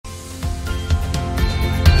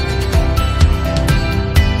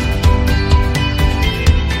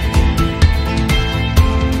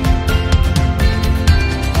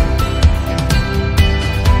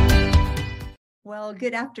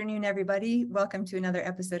Good afternoon, everybody. Welcome to another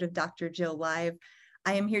episode of Dr. Jill Live.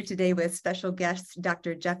 I am here today with special guest,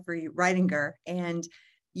 Dr. Jeffrey Reidinger, and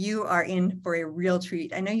you are in for a real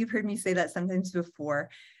treat. I know you've heard me say that sometimes before,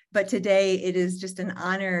 but today it is just an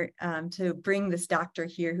honor to bring this doctor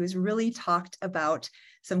here who's really talked about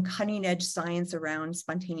some cutting edge science around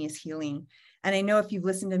spontaneous healing. And I know if you've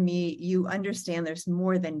listened to me, you understand there's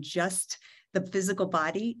more than just the physical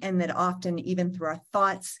body, and that often even through our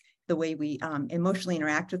thoughts, the way we emotionally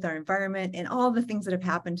interact with our environment and all the things that have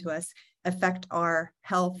happened to us affect our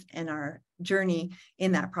health and our journey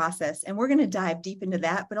in that process. And we're going to dive deep into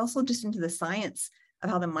that, but also just into the science of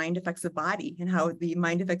how the mind affects the body and how the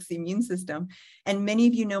mind affects the immune system. And many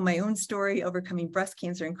of you know my own story, overcoming breast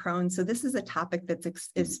cancer and Crohn's. So this is a topic that's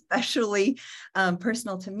especially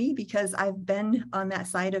personal to me because I've been on that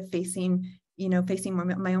side of facing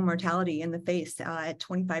my own mortality in the face at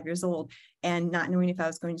 25 years old and not knowing if I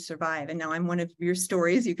was going to survive. And now I'm one of your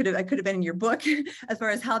stories. I could have been in your book as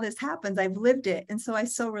far as how this happens. I've lived it. And so I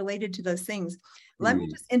so related to those things. Let me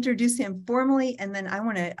just introduce him formally, and then I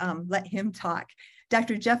want to let him talk.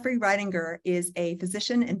 Dr. Jeffrey Reidinger is a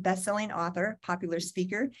physician and best-selling author, popular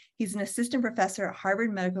speaker. He's an assistant professor at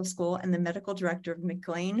Harvard Medical School and the medical director of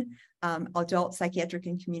McLean Adult Psychiatric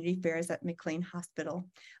and Community Affairs at McLean Hospital.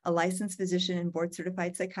 A licensed physician and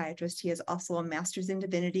board-certified psychiatrist, he has also a master's in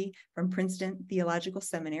divinity from Princeton Theological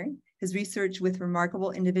Seminary. His research with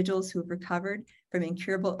remarkable individuals who have recovered from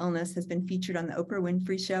incurable illness has been featured on the Oprah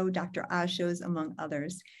Winfrey Show, Dr. Oz shows, among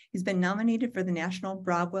others. He's been nominated for the National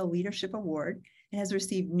Broadwell Leadership Award and has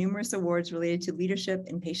received numerous awards related to leadership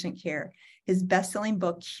and patient care. His best-selling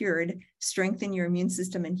book, Cured: Strengthen Your Immune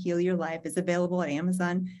System and Heal Your Life, is available at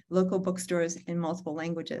Amazon, local bookstores in multiple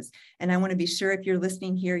languages. And I want to be sure if you're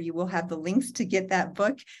listening here, you will have the links to get that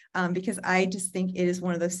book because I just think it is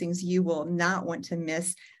one of those things you will not want to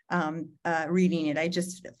miss reading it. I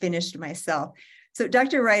just finished myself. So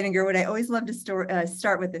Dr. Reidinger, what I always love to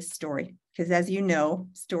start with is story, because as you know,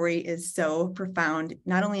 story is so profound,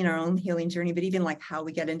 not only in our own healing journey, but even like how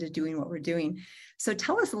we get into doing what we're doing. So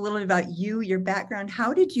tell us a little bit about you, your background.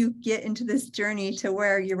 How did you get into this journey to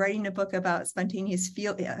where you're writing a book about spontaneous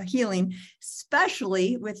healing,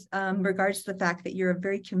 especially with regards to the fact that you're a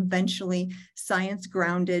very conventionally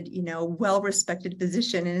science-grounded, well-respected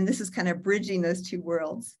physician, and this is kind of bridging those two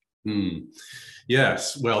worlds.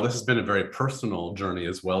 Yes, well, this has been a very personal journey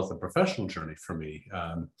as well as a professional journey for me.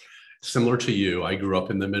 Similar to you, I grew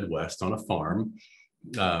up in the Midwest on a farm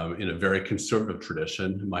in a very conservative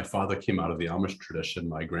tradition. My father came out of the Amish tradition.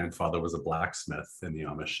 My grandfather was a blacksmith in the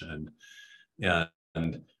Amish,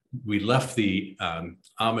 and we left the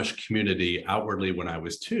Amish community outwardly when I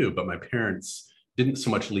was 2, but my parents didn't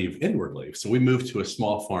so much leave inwardly. So we moved to a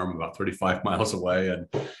small farm about 35 miles away, and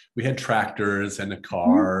we had tractors and a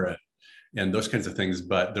car and those kinds of things.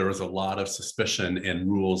 But there was a lot of suspicion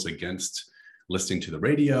and rules against listening to the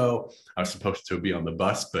radio. I was supposed to be on the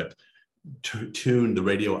bus, but tune the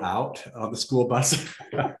radio out on the school bus.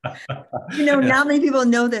 Not many people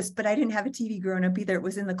know this, but I didn't have a TV growing up either. It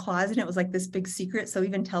was in the closet. It was like this big secret. So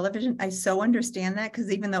even television, I so understand that,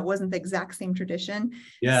 because even though it wasn't the exact same tradition.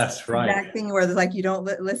 Yes, right. Exact thing where there's like, you don't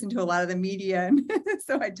listen to a lot of the media. And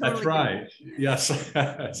so I totally. That's right. Yes.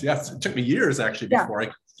 Yes. It took me years actually before I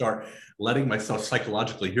could start letting myself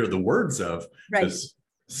psychologically hear the words of this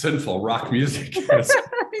sinful rock music.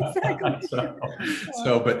 Exactly.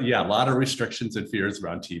 But yeah, a lot of restrictions and fears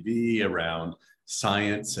around TV, around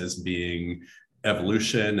science as being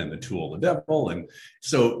evolution and the tool of the devil. And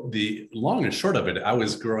so the long and short of it, I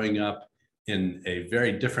was growing up in a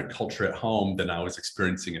very different culture at home than I was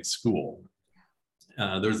experiencing at school.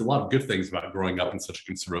 There's a lot of good things about growing up in such a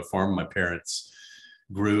conservative farm. My parents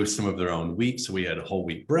grew some of their own wheat. So we had whole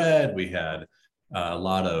wheat bread. We had a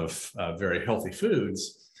lot of very healthy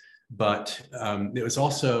foods. But it was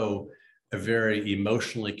also a very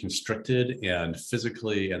emotionally constricted and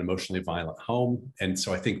physically and emotionally violent home. And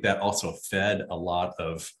so I think that also fed a lot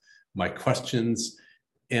of my questions.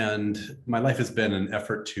 And my life has been an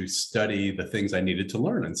effort to study the things I needed to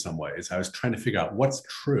learn in some ways. I was trying to figure out what's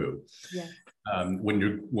true. Yeah. When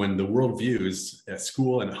the worldviews at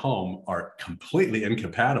school and at home are completely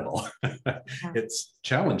incompatible, it's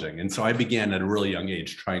challenging. And so I began at a really young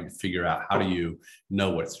age trying to figure out, how do you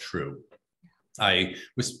know what's true? I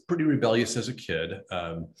was pretty rebellious as a kid,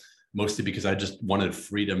 mostly because I just wanted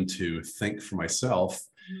freedom to think for myself,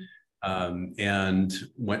 and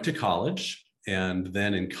went to college. And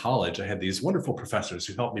then in college, I had these wonderful professors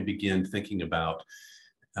who helped me begin thinking about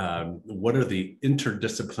what are the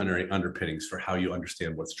interdisciplinary underpinnings for how you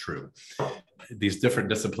understand what's true? These different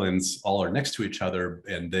disciplines all are next to each other,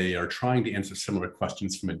 and they are trying to answer similar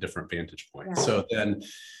questions from a different vantage point. Yeah. So then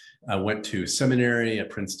I went to seminary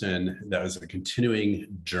at Princeton. That was a continuing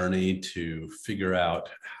journey to figure out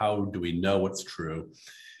how do we know what's true,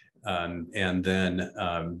 and then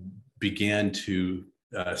began to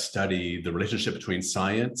study the relationship between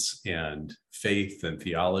science and faith and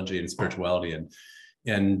theology and spirituality,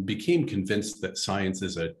 and became convinced that science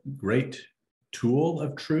is a great tool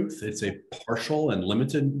of truth. It's a partial and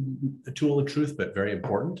limited tool of truth, but very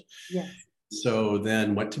important. Yes. So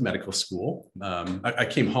then went to medical school. I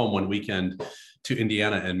came home one weekend to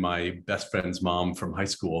Indiana, and my best friend's mom from high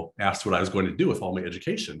school asked what I was going to do with all my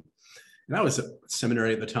education. And I was at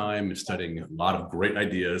seminary at the time, studying a lot of great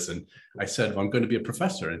ideas. And I said, well, I'm going to be a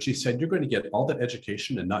professor. And she said, you're going to get all that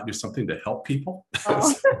education and not do something to help people.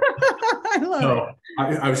 Oh. I love it.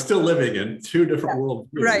 I was still living in two different worlds.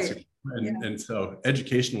 Right. And so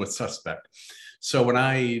education was suspect. So when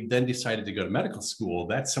I then decided to go to medical school,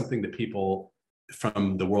 that's something that people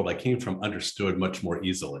from the world I came from understood much more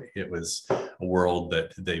easily. It was a world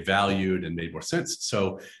that they valued and made more sense.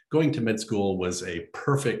 So going to med school was a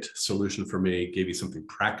perfect solution for me, gave me something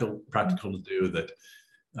practical to do that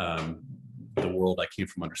the world I came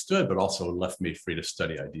from understood, but also left me free to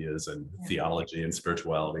study ideas and theology and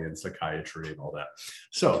spirituality and psychiatry and all that.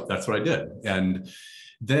 So that's what I did. And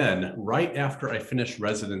then right after I finished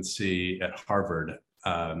residency at Harvard,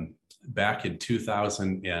 back in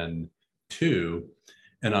 2002,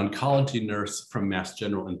 an oncology nurse from Mass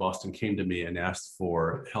General in Boston came to me and asked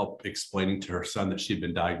for help explaining to her son that she'd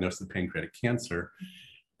been diagnosed with pancreatic cancer.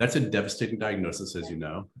 That's a devastating diagnosis, as you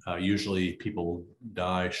know. Usually people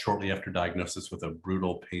die shortly after diagnosis with a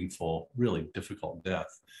brutal, painful, really difficult death.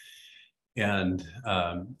 And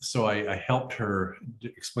so I helped her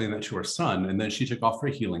explain that to her son, and then she took off for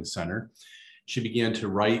a healing center. She began to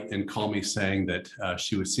write and call me saying that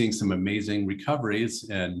she was seeing some amazing recoveries,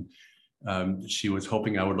 and she was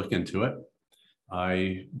hoping I would look into it.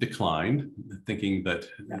 I declined, thinking that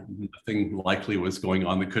nothing likely was going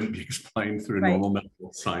on that couldn't be explained through normal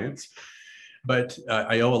medical science. But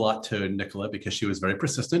I owe a lot to Nicola because she was very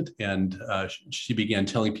persistent, and she began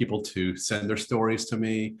telling people to send their stories to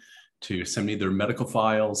me, to send me their medical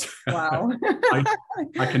files. Wow.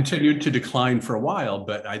 I continued to decline for a while,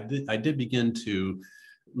 but I did begin to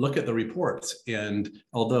look at the reports. And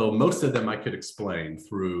although most of them I could explain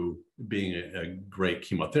through being a great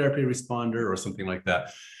chemotherapy responder or something like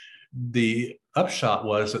that, the upshot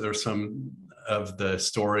was that there's some of the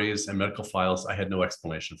stories and medical files I had no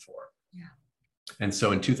explanation for. Yeah. And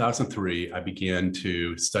so in 2003, I began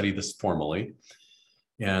to study this formally.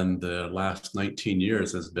 And the last 19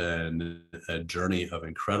 years has been a journey of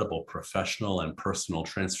incredible professional and personal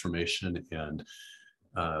transformation, and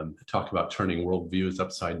talk about turning worldviews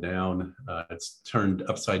upside down. It's turned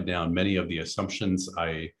upside down many of the assumptions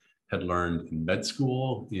I had learned in med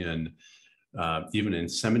school, even in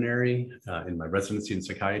seminary, in my residency in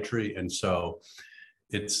psychiatry. And so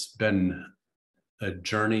it's been a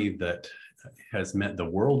journey that has meant the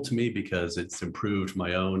world to me because it's improved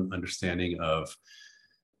my own understanding of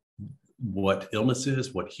what illness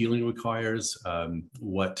is, what healing requires,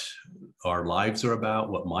 what our lives are about,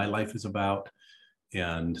 what my life is about.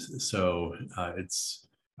 And so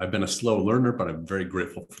I've been a slow learner, but I'm very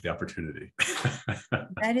grateful for the opportunity.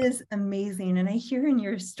 That is amazing. And I hear in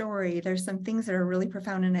your story, there's some things that are really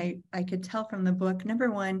profound. And I could tell from the book, number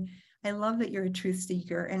one, I love that you're a truth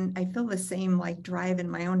seeker. And I feel the same like drive in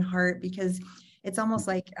my own heart, because it's almost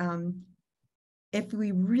like, if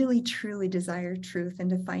we really truly desire truth and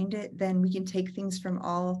to find it, then we can take things from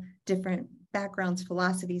all different backgrounds,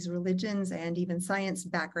 philosophies, religions, and even science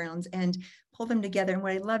backgrounds and pull them together. And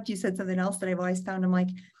what I loved, you said something else that I've always found. I'm like,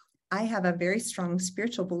 I have a very strong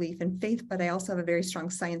spiritual belief and faith, but I also have a very strong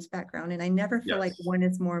science background. And I never feel like one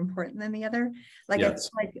is more important than the other. Like,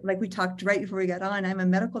 like we talked right before we got on, I'm a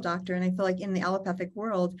medical doctor. And I feel like in the allopathic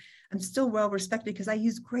world, I'm still well respected because I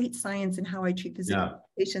use great science in how I treat physical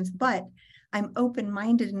patients, but I'm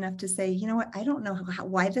open-minded enough to say, you know what, I don't know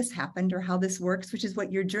why this happened or how this works, which is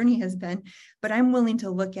what your journey has been, but I'm willing to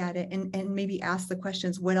look at it and maybe ask the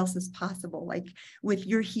questions, what else is possible? Like with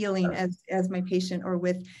your healing as my patient or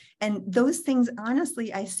with, and those things,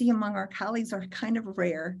 honestly, I see among our colleagues are kind of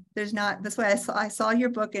rare. There's not, that's why I saw your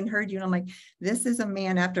book and heard you, and I'm like, this is a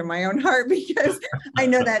man after my own heart, because I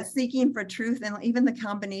know that seeking for truth and even the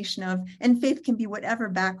combination of, and faith can be whatever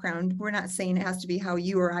background. We're not saying it has to be how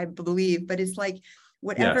you or I believe, but it's like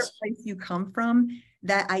whatever place you come from,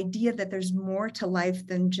 that idea that there's more to life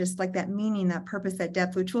than just like that meaning, that purpose, that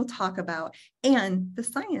depth, which we'll talk about, and the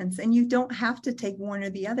science. And you don't have to take one or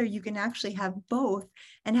the other. You can actually have both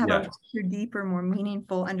and have a deeper, more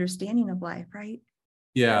meaningful understanding of life, right?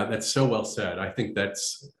 Yeah, that's so well said. I think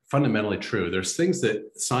that's fundamentally true. There's things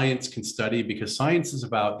that science can study because science is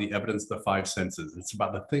about the evidence of the five senses. It's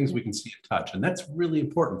about the things we can see and touch. And that's really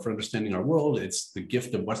important for understanding our world. It's the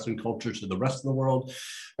gift of Western culture to the rest of the world.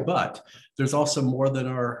 But there's also more than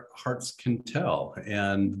our hearts can tell.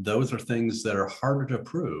 And those are things that are harder to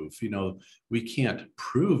prove. You know, we can't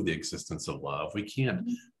prove the existence of love. We can't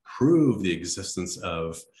prove the existence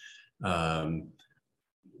of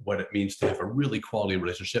what it means to have a really quality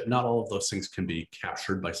relationship. Not all of those things can be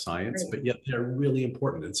captured by science, but yet they're really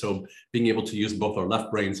important. And so being able to use both our left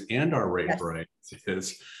brains and our right brains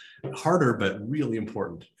is harder, but really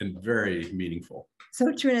important and very meaningful. So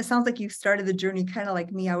true. And it sounds like you started the journey kind of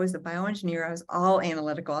like me. I was a bioengineer. I was all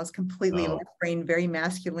analytical. I was completely left brain, very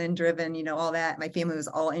masculine driven, you know, all that. My family was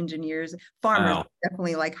all engineers, farmers,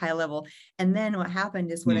 definitely like high level. And then what happened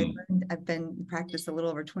is what I learned, I've been in practice a little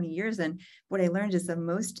over 20 years. And what I learned is the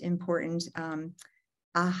most important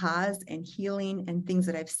ahas and healing and things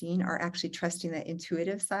that I've seen are actually trusting that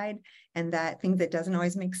intuitive side and that thing that doesn't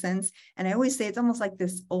always make sense. And I always say it's almost like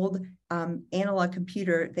this old analog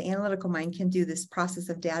computer. The analytical mind can do this process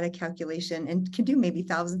of data calculation and can do maybe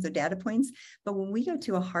thousands of data points. But when we go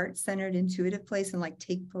to a heart-centered intuitive place and like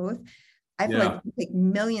take both, I feel like we take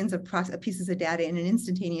millions of pieces of data in an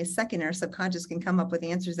instantaneous second. Our subconscious can come up with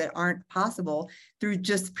answers that aren't possible through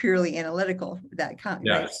just purely analytical.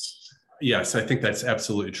 Right? Yes, I think that's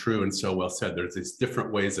absolutely true and so well said. There's these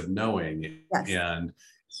different ways of knowing, and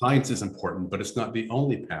science is important, but it's not the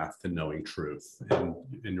only path to knowing truth. And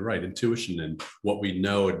you're right, intuition and what we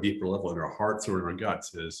know at a deeper level in our hearts or in our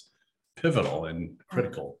guts is pivotal and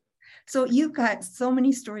critical. So you've got so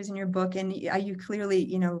many stories in your book, and you clearly,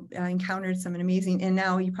 you know, encountered some amazing, and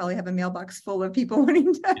now you probably have a mailbox full of people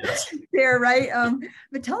wanting to share, right?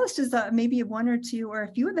 But tell us just maybe one or two or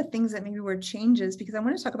a few of the things that maybe were changes, because I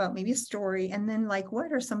want to talk about maybe a story, and then like,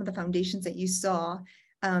 what are some of the foundations that you saw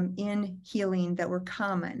in healing that were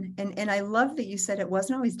common? And I love that you said it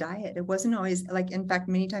wasn't always diet. It wasn't always like, in fact,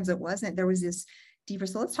 many times it wasn't. There was this deeper.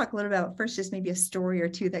 So let's talk a little about first, just maybe a story or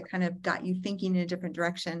two that kind of got you thinking in a different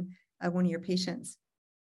direction of one of your patients.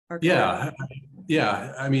 I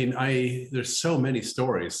mean, there's so many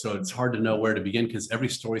stories, so it's hard to know where to begin because every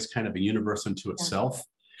story is kind of a universe unto itself.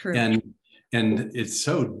 True. And it's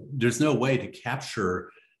so, there's no way to capture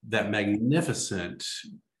that magnificent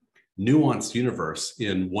nuanced universe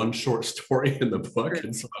in one short story in the book.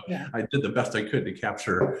 And so I did the best I could to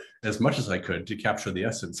capture as much as I could to capture the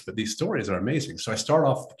essence, but these stories are amazing. So I start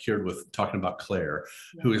off cured with talking about Claire,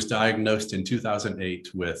 who was diagnosed in 2008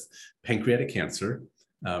 with pancreatic cancer,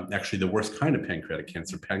 actually the worst kind of pancreatic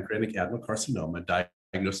cancer, pancreatic adenocarcinoma,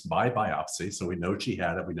 diagnosed by biopsy. So we know she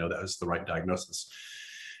had it. We know that was the right diagnosis.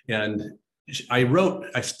 And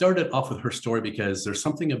I started off with her story because there's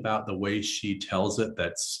something about the way she tells it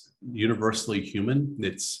that's universally human.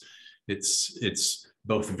 It's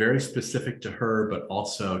both very specific to her, but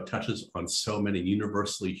also touches on so many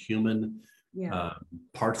universally human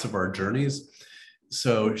parts of our journeys.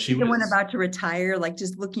 So she was the one about to retire, like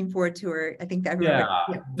just looking forward to her. I think that.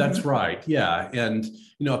 That's right. Yeah. And,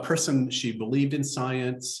 you know, a person, she believed in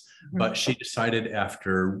science, but she decided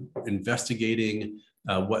after investigating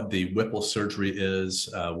what the Whipple surgery is,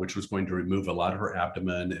 which was going to remove a lot of her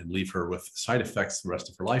abdomen and leave her with side effects the rest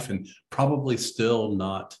of her life, and probably still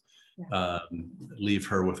not leave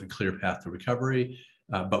her with a clear path to recovery,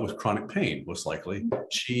 but with chronic pain, most likely.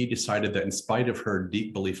 She decided that in spite of her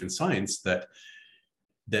deep belief in science, that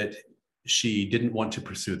she didn't want to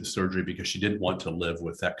pursue the surgery because she didn't want to live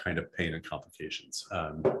with that kind of pain and complications.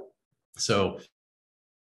 So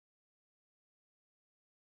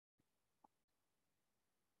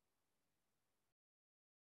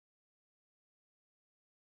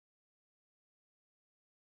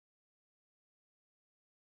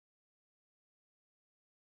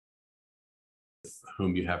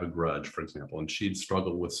whom you have a grudge, for example, and she'd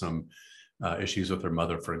struggled with some issues with her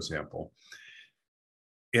mother, for example.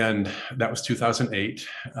 And that was 2008.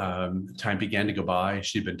 Time began to go by.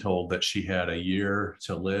 She'd been told that she had a year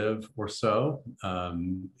to live or so.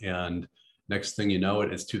 And next thing you know,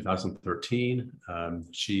 it's 2013.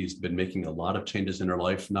 She's been making a lot of changes in her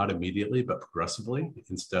life, not immediately, but progressively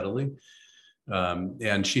and steadily.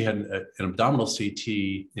 And she had an abdominal CT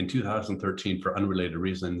in 2013 for unrelated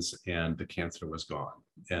reasons, and the cancer was gone.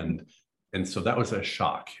 And so that was a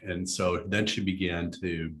shock. And so then she began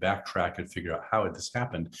to backtrack and figure out how had this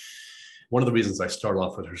happened. one of the reasons I started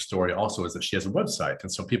off with her story also is that she has a website.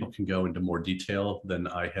 And so people can go into more detail than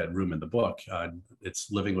I had room in the book. It's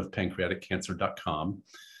livingwithpancreaticcancer.com.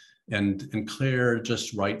 And Claire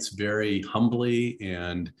just writes very humbly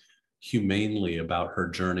and humanely about her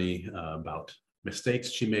journey, about mistakes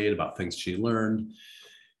she made, about things she learned.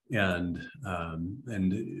 And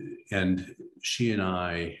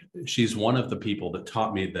she's one of the people that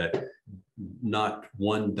taught me that not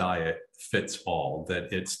one diet fits all,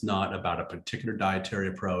 that it's not about a particular dietary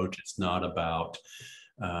approach. It's not about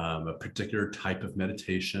a particular type of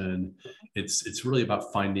meditation. It's really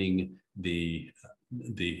about finding the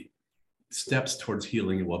steps towards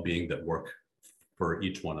healing and well-being that work for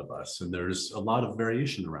each one of us. And there's a lot of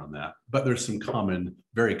variation around that, but there's some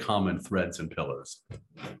very common threads and pillars.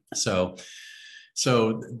 So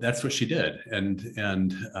that's what she did.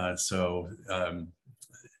 So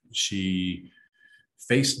she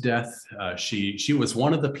faced death. She was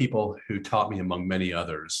one of the people who taught me, among many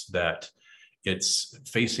others, that it's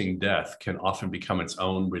facing death can often become its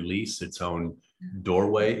own release, its own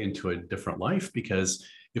doorway into a different life, because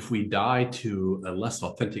if we die to a less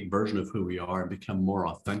authentic version of who we are and become more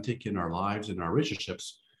authentic in our lives and our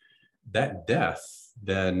relationships, that death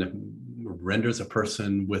then renders a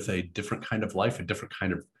person with a different kind of life, a different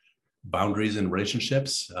kind of boundaries in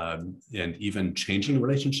relationships, and even changing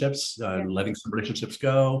relationships, letting some relationships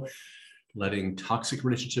go, letting toxic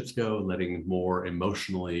relationships go, letting more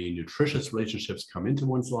emotionally nutritious relationships come into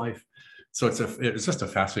one's life. So it's just a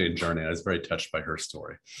fascinating journey. I was very touched by her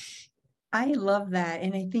story. I love that.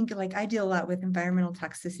 And I think like I deal a lot with environmental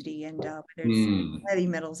toxicity and whether it's heavy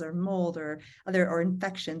metals or mold or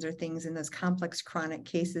infections or things in those complex chronic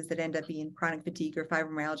cases that end up being chronic fatigue or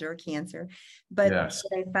fibromyalgia or cancer. But yes,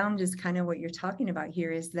 what I found is kind of what you're talking about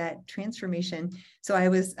here is that transformation. So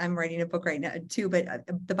I'm writing a book right now too, but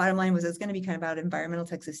the bottom line was it's going to be kind of about environmental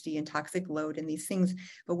toxicity and toxic load and these things.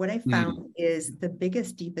 But what I found is the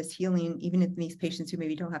biggest, deepest healing, even in these patients who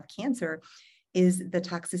maybe don't have cancer, is the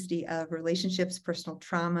toxicity of relationships, personal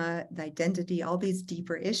trauma, the identity, all these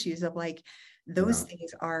deeper issues of like, those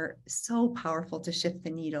things are so powerful to shift the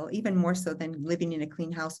needle, even more so than living in a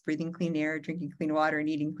clean house, breathing clean air, drinking clean water, and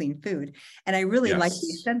eating clean food. And I really like that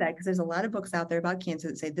you said that, because there's a lot of books out there about cancer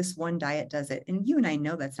that say this one diet does it. And you and I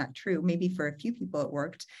know that's not true. Maybe for a few people it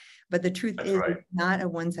worked, but the truth is it's not a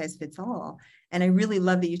one size fits all. And I really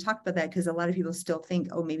love that you talked about that, because a lot of people still think,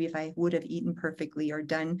 oh, maybe if I would have eaten perfectly or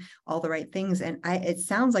done all the right things. And it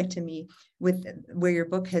sounds like to me, with where your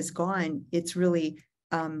book has gone, it's really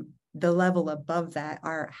the level above that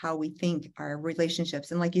are how we think, our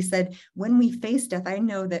relationships. And like you said, when we face death, I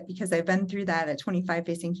know that because I've been through that at 25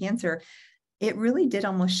 facing cancer, it really did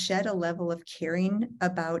almost shed a level of caring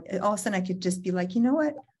about it. All of a sudden I could just be like, you know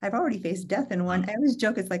what? I've already faced death in one. I always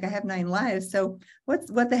joke, it's like I have 9 lives. So what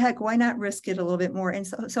the heck? Why not risk it a little bit more? And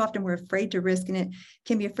so often we're afraid to risk, and it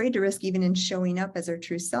can be afraid to risk even in showing up as our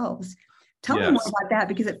true selves. Tell me more about that,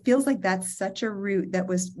 because it feels like that's such a root that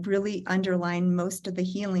was really underlying most of the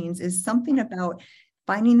healings, is something about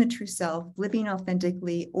finding the true self, living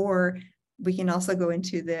authentically, or we can also go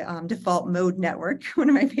into the default mode network, one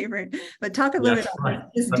of my favorite, but talk a little bit about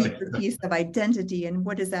this deeper piece of identity and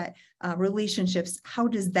what is that relationships, how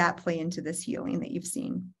does that play into this healing that you've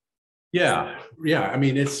seen? Yeah. I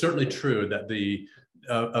mean, it's certainly true that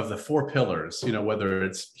of the 4 pillars, whether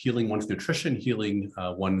it's healing one's nutrition, healing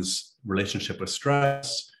one's relationship with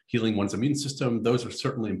stress, healing one's immune system, those are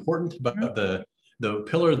certainly important. But the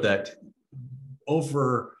pillar that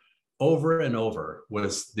over and over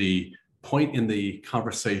was the point in the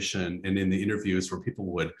conversation and in the interviews where people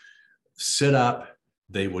would sit up,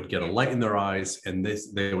 they would get a light in their eyes, and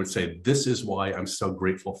they would say, this is why I'm so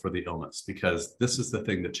grateful for the illness, because this is the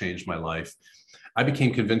thing that changed my life. I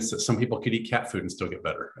became convinced that some people could eat cat food and still get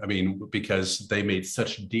better. I mean, because they made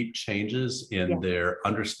such deep changes in their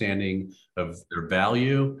understanding of their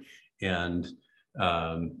value and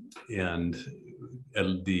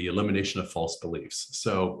the elimination of false beliefs.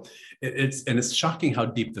 So it's shocking how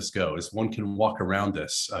deep this goes. One can walk around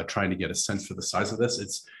this trying to get a sense for the size of this.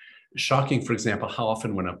 It's shocking, for example, how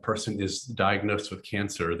often when a person is diagnosed with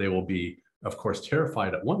cancer, they will be, of course,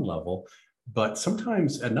 terrified at one level, but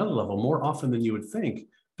sometimes at another level, more often than you would think,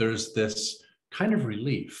 there's this kind of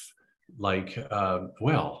relief, like,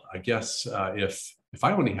 well, I guess if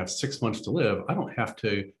I only have 6 months to live, I don't have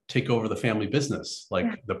to take over the family business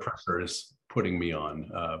like the pressure is putting me on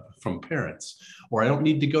from parents, or I don't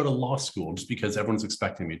need to go to law school just because everyone's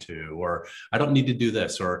expecting me to, or I don't need to do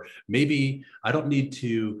this, or maybe I don't need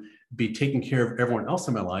to be taking care of everyone else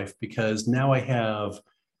in my life because now I have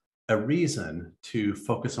a reason to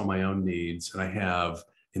focus on my own needs, and I have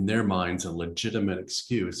in their minds, a legitimate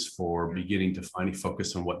excuse for beginning to finally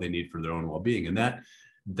focus on what they need for their own well-being. And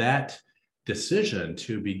that decision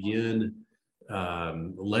to begin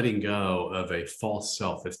letting go of a false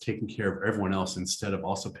self that's taking care of everyone else instead of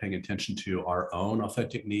also paying attention to our own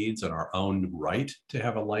authentic needs and our own right to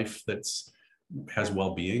have a life has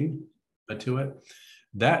well-being to it.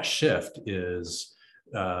 That shift is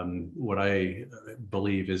what I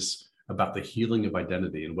believe is about the healing of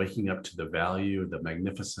identity and waking up to the value, the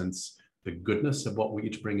magnificence, the goodness of what we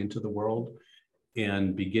each bring into the world,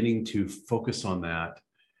 and beginning to focus on that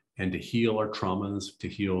and to heal our traumas, to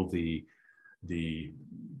heal the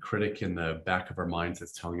critic in the back of our minds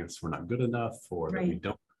that's telling us we're not good enough, or that we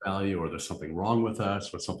don't value, or there's something wrong with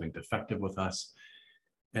us, or something defective with us.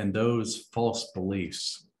 And those false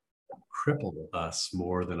beliefs cripple us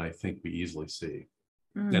more than I think we easily see,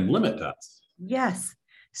 and limit us. Yes.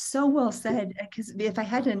 So well said. Because if I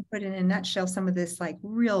had to put in a nutshell some of this like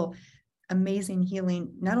real amazing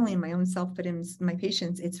healing, not only in my own self, but in my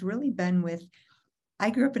patients, it's really been with, I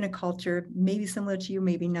grew up in a culture, maybe similar to you,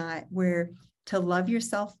 maybe not, where to love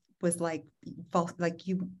yourself was like false, like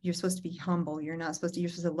you're supposed to be humble. You're supposed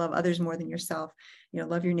to love others more than yourself,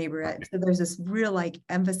 love your neighbor. So there's this real like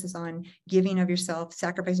emphasis on giving of yourself,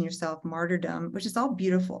 sacrificing yourself, martyrdom, which is all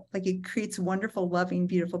beautiful. Like it creates wonderful, loving,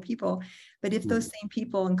 beautiful people. But if those same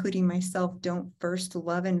people, including myself, don't first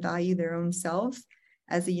love and value their own selves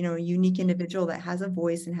as a, a unique individual that has a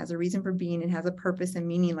voice and has a reason for being and has a purpose and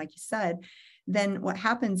meaning, like you said, then what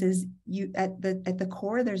happens is you at the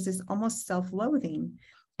core, there's this almost self-loathing.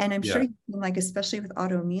 And I'm sure, like, especially with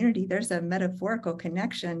autoimmunity, there's a metaphorical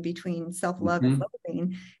connection between self-love and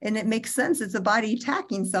loathing. And it makes sense. It's the body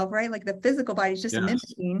attacking self, right? Like the physical body is just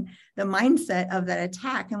mimicking the mindset of that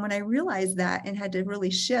attack. And when I realized that and had to really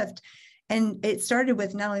shift, and it started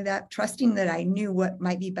with not only that, trusting that I knew what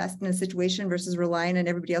might be best in a situation versus relying on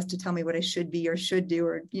everybody else to tell me what I should be or should do,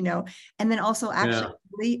 or, and then also actually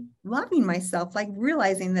really loving myself, like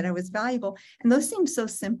realizing that I was valuable. And those seem so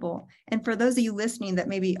simple. And for those of you listening that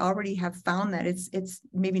maybe already have found that it's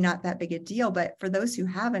maybe not that big a deal, but for those who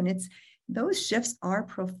haven't, those shifts are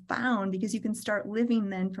profound, because you can start living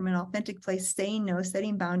then from an authentic place, saying no,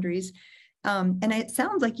 setting boundaries. And it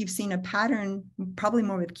sounds like you've seen a pattern, probably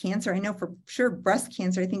more with cancer. I know for sure breast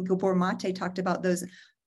cancer, I think Gabor Mate talked about those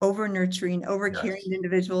over-nurturing, over-caring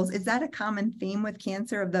individuals. Is that a common theme with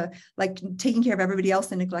cancer, of the like taking care of everybody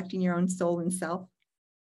else and neglecting your own soul and self?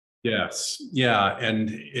 Yes. Yeah. And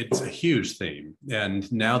it's a huge theme.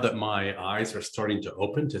 And now that my eyes are starting to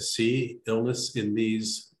open to see illness in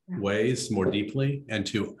these ways more deeply, and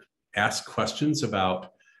to ask questions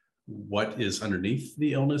about what is underneath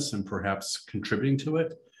the illness and perhaps contributing to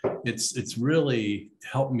it, it's really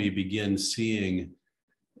helped me begin seeing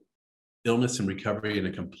illness and recovery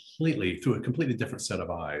through a completely different set of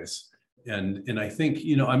eyes. And I think,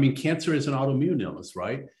 cancer is an autoimmune illness,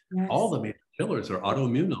 right? Yes. All the major killers are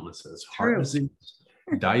autoimmune illnesses: heart disease,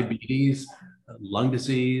 diabetes, lung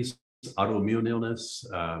disease, autoimmune illness,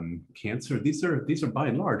 cancer. These are by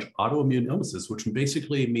and large autoimmune illnesses, which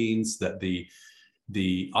basically means that the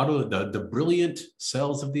brilliant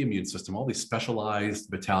cells of the immune system, all these specialized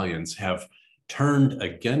battalions, have turned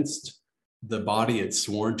against the body it's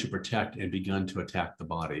sworn to protect and begun to attack the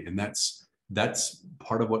body. And that's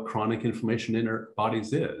part of what chronic inflammation in our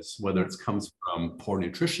bodies is, whether it comes from poor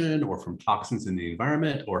nutrition, or from toxins in the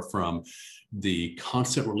environment, or from the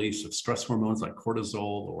constant release of stress hormones like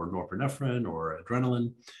cortisol or norepinephrine or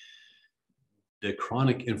adrenaline. The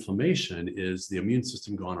chronic inflammation is the immune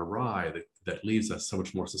system gone awry that leaves us so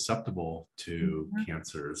much more susceptible to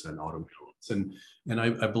cancers and autoimmune. And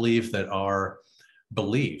I believe that our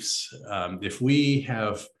beliefs, if we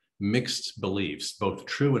have mixed beliefs, both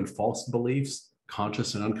true and false beliefs,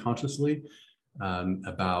 conscious and unconsciously,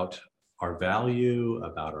 about our value,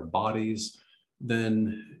 about our bodies,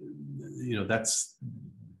 then that's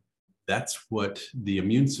what the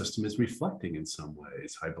immune system is reflecting in some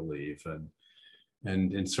ways, I believe.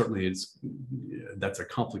 And certainly that's a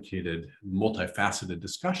complicated, multifaceted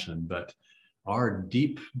discussion, but our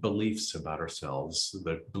deep beliefs about ourselves,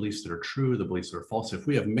 the beliefs that are true, the beliefs that are false, if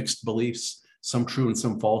we have mixed beliefs, some true and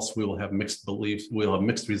some false, we will have mixed beliefs, we'll have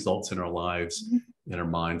mixed results in our lives, in our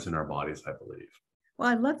minds, in our bodies, I believe. Well,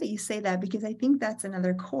 I love that you say that, because I think that's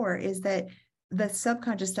another core, is that the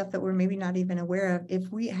subconscious stuff that we're maybe not even aware of,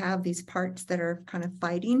 if we have these parts that are kind of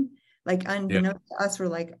fighting, Like Yeah. unbeknownst to us, we're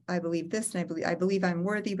like, I believe this, and I believe I'm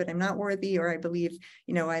worthy, but I'm not worthy, or I believe,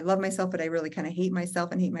 I love myself, but I really kind of hate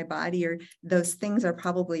myself and hate my body, or those things are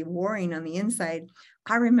probably warring on the inside.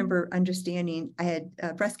 I remember understanding I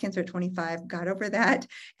had breast cancer at 25, got over that,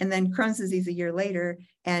 and then Crohn's disease a year later,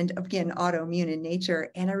 and again, autoimmune in nature.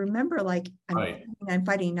 And I remember like, I'm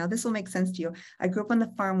fighting. Now, this will make sense to you. I grew up on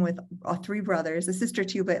the farm with 3 brothers, a sister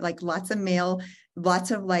too, but like lots of male,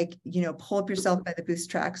 lots of like, pull up yourself by the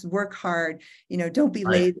bootstraps, work hard, don't be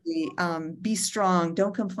lazy, be strong,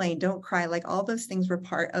 don't complain, don't cry. Like all those things were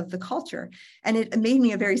part of the culture. And it made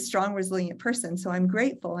me a very strong, resilient person. So I'm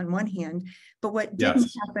grateful on one hand. But what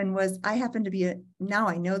didn't happen was I happened to be now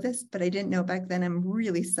I know this, but I didn't know back then, I'm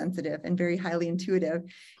really sensitive and very highly intuitive.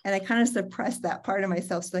 And I kind of suppressed that part of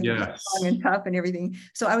myself so I could be strong and tough and everything.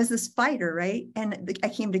 So I was this fighter, right? And I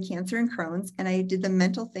came to cancer and Crohn's, and I did the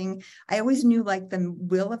mental thing. I always knew like the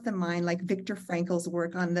will of the mind, like Viktor Frankl's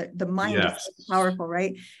work on the mind is so powerful,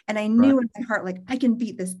 right? And I knew in my heart, like, I can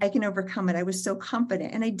beat this, I can overcome it. I was so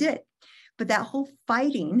confident, and I did. But that whole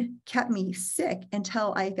fighting kept me sick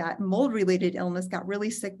until I got mold-related illness, got really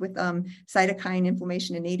sick with cytokine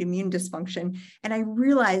inflammation, innate immune dysfunction. And I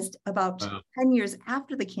realized about 10 years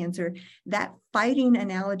after the cancer, that fighting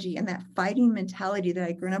analogy and that fighting mentality that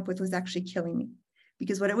I'd grown up with was actually killing me.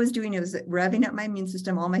 Because what it was doing, it was revving up my immune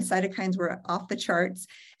system. All my cytokines were off the charts.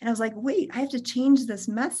 And I was like, wait, I have to change this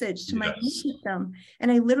message to my immune system.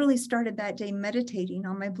 And I literally started that day meditating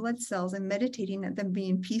on my blood cells and meditating at them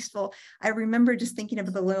being peaceful. I remember just thinking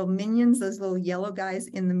of the little minions, those little yellow guys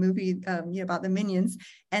in the movie about the Minions.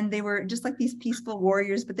 And they were just like these peaceful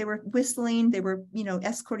warriors, but they were whistling. They were,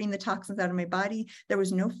 escorting the toxins out of my body. There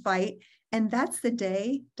was no fight. And that's the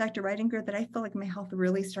day, Dr. Reidinger, that I felt like my health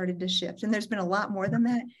really started to shift. And there's been a lot more than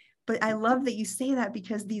that. But I love that you say that,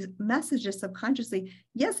 because these messages subconsciously,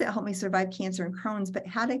 yes, it helped me survive cancer and Crohn's, but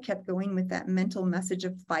had I kept going with that mental message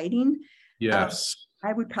of fighting,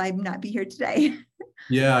 I would probably not be here today.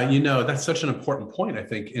 Yeah, that's such an important point, I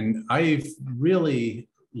think. And I've really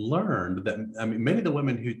learned that, many of the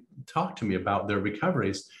women who talk to me about their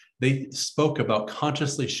recoveries, they spoke about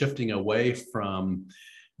consciously shifting away from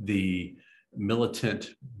the militant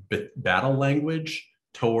battle language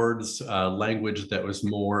towards language that was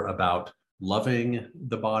more about loving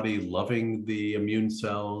the body, loving the immune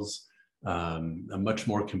cells, a much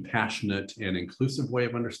more compassionate and inclusive way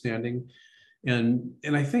of understanding. And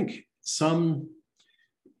I think some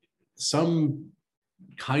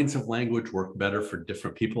kinds of language work better for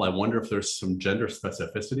different people. I wonder if there's some gender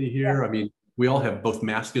specificity here. Yeah. We all have both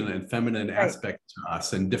masculine and feminine aspects to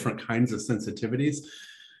us and different kinds of sensitivities.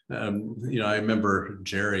 I remember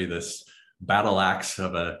Jerry, this battle axe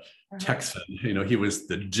of a Texan. He was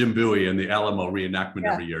the Jim Bowie in the Alamo reenactment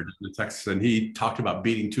every year in Texas, and he talked about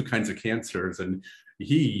beating 2 kinds of cancers, and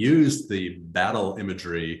he used the battle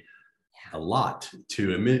imagery a lot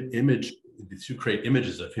to create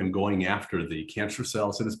images of him going after the cancer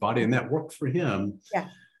cells in his body, and that worked for him.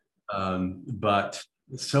 But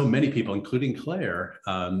so many people, including Claire,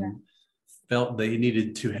 felt they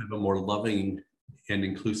needed to have a more loving and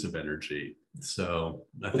inclusive energy. So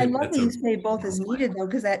I love that you say both is needed, though,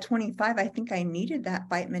 because at 25, I think I needed that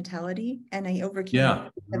fight mentality, and I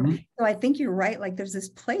overcame it. So I think you're right. Like there's this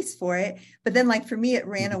place for it, but then like for me, it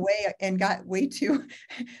ran away and got way too,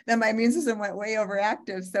 then my immune system went way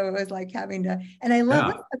overactive. So it was like having to, and I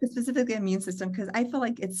love specifically immune system, because I feel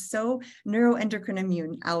like it's so neuroendocrine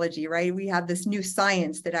immunology, right? We have this new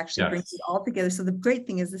science that actually brings it all together. So the great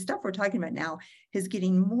thing is the stuff we're talking about now is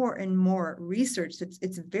getting more and more research.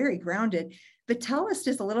 It's very grounded. But tell us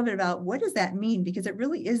just a little bit about what does that mean? Because it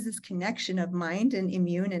really is this connection of mind and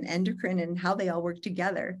immune and endocrine and how they all work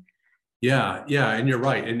together. Yeah, and you're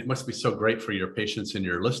right. And it must be so great for your patients and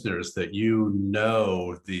your listeners that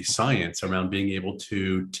the science around being able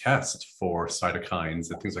to test for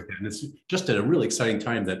cytokines and things like that. And it's just at a really exciting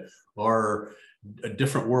time that our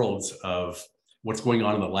different worlds of what's going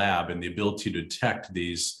on in the lab and the ability to detect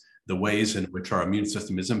the ways in which our immune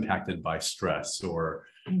system is impacted by stress or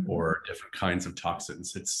different kinds of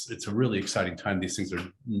toxins. It's a really exciting time. These things are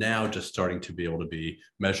now just starting to be able to be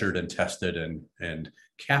measured and tested and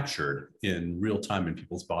captured in real time in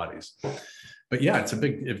people's bodies. But yeah, it's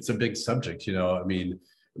a big subject.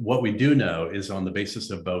 What we do know is on the basis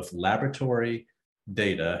of both laboratory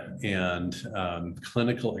data and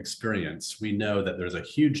clinical experience, we know that there's a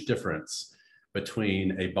huge difference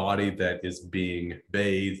between a body that is being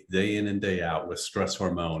bathed day in and day out with stress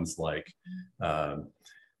hormones like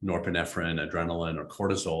norepinephrine, adrenaline, or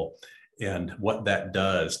cortisol, and what that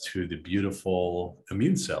does to the beautiful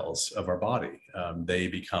immune cells of our body. They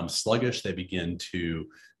become sluggish. They begin to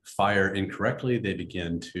fire incorrectly, they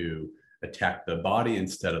begin to attack the body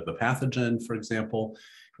instead of the pathogen, for example.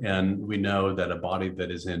 And we know that a body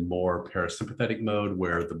that is in more parasympathetic mode,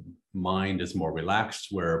 where the mind is more relaxed,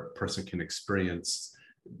 where a person can experience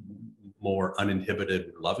more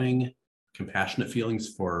uninhibited, loving, compassionate feelings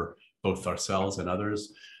for both ourselves and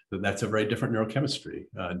others, that's a very different neurochemistry.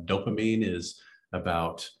 Dopamine is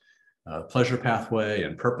about pleasure pathway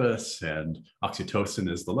and purpose, and oxytocin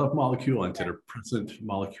is the love molecule, antidepressant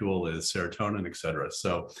molecule is serotonin, et cetera.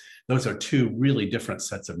 So those are two really different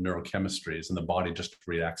sets of neurochemistries, and the body just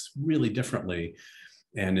reacts really differently.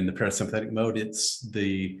 And in the parasympathetic mode, it's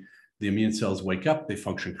the immune cells wake up, they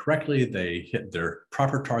function correctly, they hit their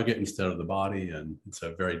proper target instead of the body, and it's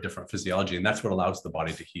a very different physiology, and that's what allows the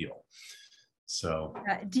body to heal. So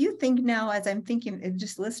do you think now, as I'm thinking,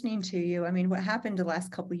 just listening to you, I mean, what happened the last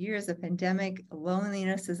couple of years, the pandemic,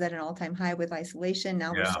 loneliness is at an all-time high with isolation.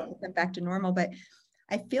 Now we're starting to get back to normal. But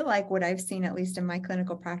I feel like what I've seen, at least in my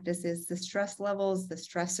clinical practice, is the stress levels, the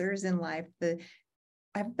stressors in life,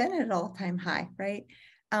 I've been at an all-time high, right?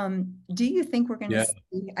 Do you think we're going to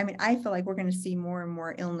see, I mean, I feel like we're going to see more and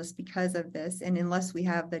more illness because of this, and unless we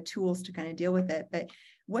have the tools to kind of deal with it. But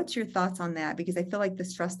what's your thoughts on that? Because I feel like the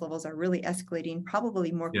stress levels are really escalating,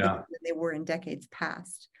 probably more quickly than they were in decades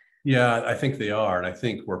past. Yeah, I think they are. And I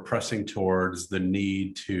think we're pressing towards the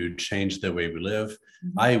need to change the way we live.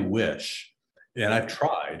 Mm-hmm. I wish, and I've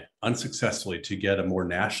tried unsuccessfully, to get a more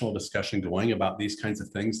national discussion going about these kinds of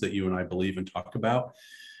things that you and I believe and talk about.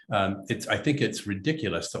 I think it's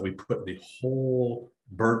ridiculous that we put the whole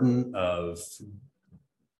burden of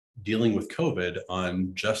dealing with COVID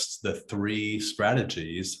on just the three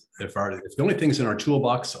strategies. If the only things in our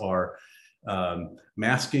toolbox are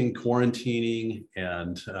masking, quarantining,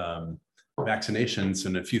 and vaccinations,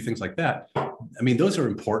 and a few things like that, I mean, those are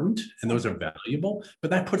important and those are valuable,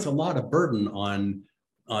 but that puts a lot of burden on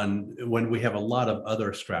when we have a lot of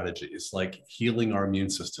other strategies, like healing our immune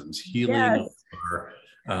systems, healing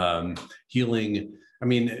healing. I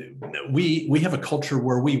mean, we have a culture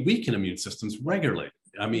where we weaken immune systems regularly.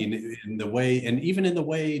 I mean, in the way, and even in the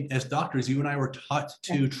way as doctors, you and I were taught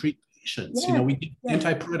to treat patients. You know, we give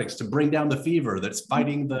antipyretics to bring down the fever that's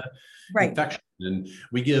fighting the infection, and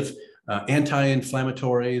we give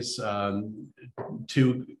anti-inflammatories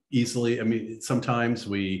too easily. I mean, sometimes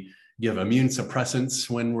we give immune suppressants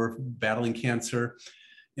when we're battling cancer.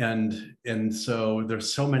 And so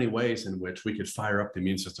there's so many ways in which we could fire up the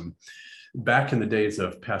immune system. Back in the days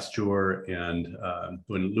of Pasteur, and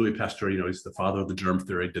when Louis Pasteur, you know, he's the father of the germ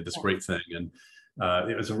theory, did this great thing. And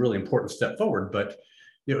it was a really important step forward, but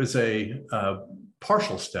it was a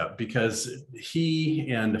partial step, because he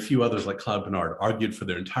and a few others like Claude Bernard argued for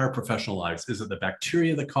their entire professional lives. Is it the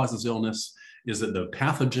bacteria that causes illness? Is it the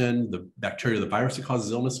pathogen, the bacteria, the virus that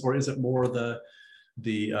causes illness? Or is it more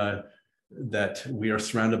that we are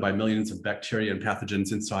surrounded by millions of bacteria and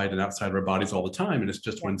pathogens inside and outside of our bodies all the time, and it's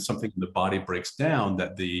just when something in the body breaks down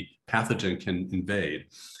that the pathogen can invade?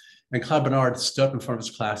 And Claude Bernard stood up in front of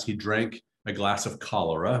his class. He drank a glass of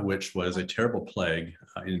cholera, which was a terrible plague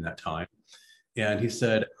in that time. And he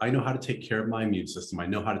said, I know how to take care of my immune system. I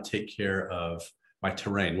know how to take care of my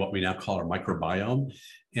terrain, what we now call our microbiome.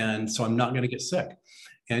 And so I'm not going to get sick.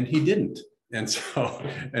 And he didn't. And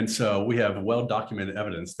so we have well-documented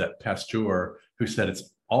evidence that Pasteur, who said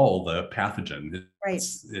it's all the pathogen,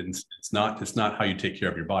 it's not how you take care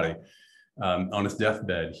of your body. On his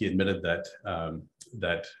deathbed, he admitted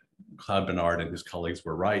that Claude Bernard and his colleagues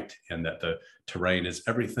were right, and that the terrain is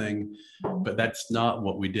everything. But that's not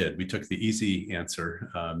what we did. We took the easy answer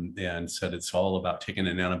and said it's all about taking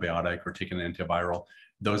an antibiotic or taking an antiviral.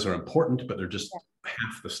 Those are important, but they're just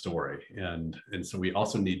half the story. And so we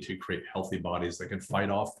also need to create healthy bodies that can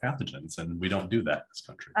fight off pathogens, and we don't do that in this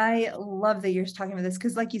country. I love that you're talking about this,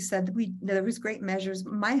 because like you said, there was great measures.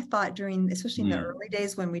 My thought especially in the early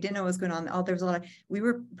days when we didn't know what was going on, there was we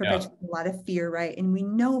were perpetuating a lot of fear, right? And we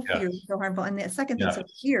know fear is so harmful. And the second thing, so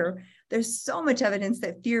fear, there's so much evidence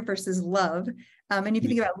that fear versus love. And if you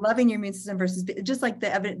think about loving your immune system versus, just like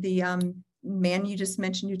the man you just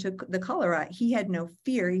mentioned, you took the cholera, he had no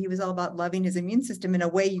fear. He was all about loving his immune system. In a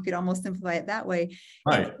way, you could almost simplify it that way.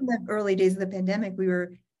 Right. And in the early days of the pandemic, we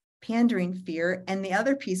were pandering fear. And the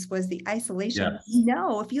other piece was the isolation.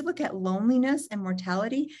 No, if you look at loneliness and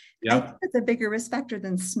mortality, I think that's a bigger risk factor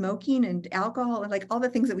than smoking and alcohol and like all the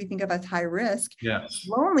things that we think of as high risk.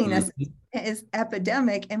 Loneliness is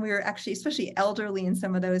epidemic. And we were actually, especially elderly in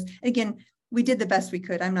some of those, again, we did the best we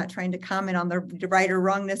could. I'm not trying to comment on the right or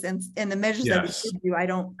wrongness and the measures that we did do. I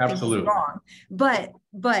don't think it's wrong, but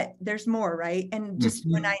there's more, right? And just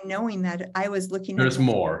when I knowing that, I was looking there's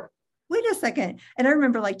more. wait a second. And I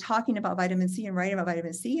remember like talking about vitamin C and writing about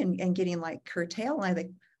vitamin C and getting like curtailed. And I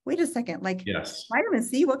like, wait a second, like Yes. vitamin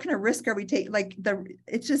C, what kind of risk are we taking? Like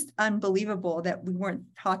it's just unbelievable that we weren't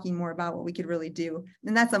talking more about what we could really do.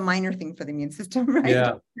 And that's a minor thing for the immune system, right?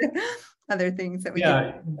 Yeah. Other things that we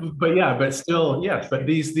but still, yes, but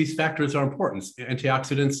these factors are important.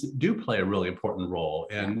 Antioxidants do play a really important role.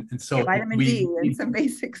 And so vitamin D and some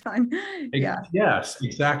basics on, Yes,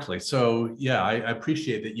 exactly. So yeah, I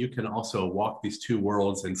appreciate that you can also walk these two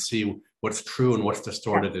worlds and see what's true and what's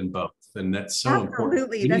distorted in both. And that's so important.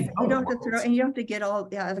 Absolutely. That's, you don't have to throw, and you don't have to get all,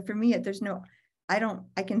 for me, there's no,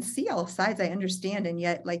 I can see all sides, I understand, and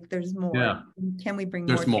yet like there's more. Yeah. Can we bring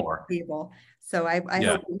There's more to the table? So I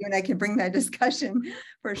hope you and I can bring that discussion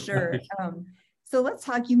for sure. So let's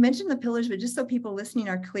talk, you mentioned the pillars, but just so people listening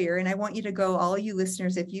are clear, and I want you to go, all you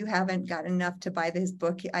listeners, if you haven't got enough to buy this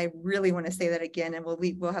book, I really want to say that again, and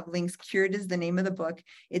we'll have links. Cured is the name of the book.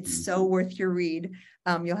 It's so worth your read.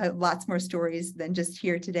 You'll have lots more stories than just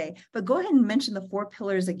here today, but go ahead and mention the 4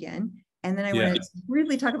 pillars again. And then I want to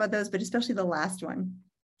briefly talk about those, but especially the last one.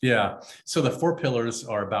 Yeah. So the 4 pillars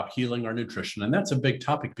are about healing our nutrition. And that's a big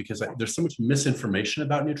topic because there's so much misinformation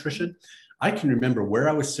about nutrition. I can remember where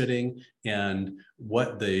I was sitting and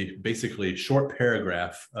what the basically short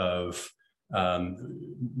paragraph of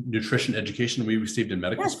nutrition education we received in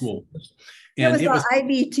medical school was. And it was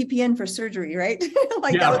IV TPN for surgery, right?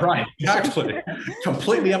 Like right. Exactly.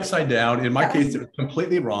 Completely upside down. In my case, it was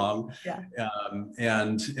completely wrong. Yeah.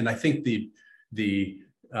 And I think the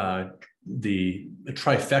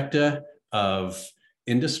trifecta of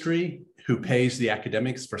industry who pays the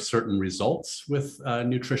academics for certain results with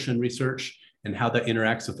nutrition research and how that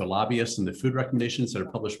interacts with the lobbyists and the food recommendations that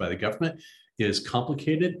are published by the government is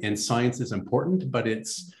complicated. And science is important, but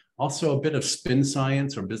it's also a bit of spin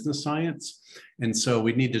science or business science. And so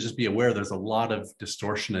we need to just be aware there's a lot of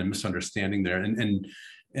distortion and misunderstanding there.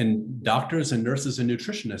 And doctors and nurses and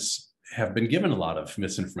nutritionists have been given a lot of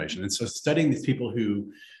misinformation. And so studying these people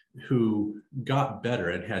who got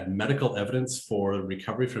better and had medical evidence for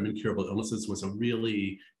recovery from incurable illnesses was a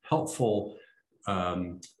really helpful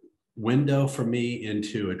window for me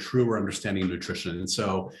into a truer understanding of nutrition. And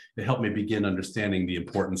so it helped me begin understanding the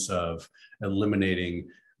importance of eliminating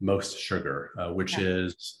most sugar, which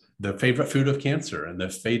is the favorite food of cancer and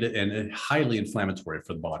highly inflammatory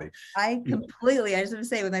for the body. I just want to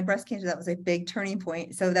say with my breast cancer, that was a big turning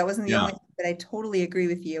point. So that wasn't the only, but I totally agree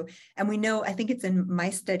with you. And we know, I think it's in my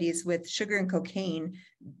studies with sugar and cocaine,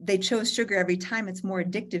 they chose sugar every time. It's more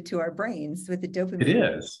addictive to our brains with the dopamine. It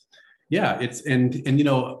is. Yeah, and you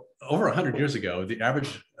know, over 100 years ago, the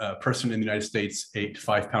average person in the United States ate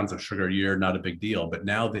 5 pounds of sugar a year, not a big deal. But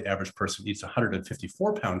now the average person eats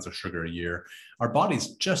 154 pounds of sugar a year. Our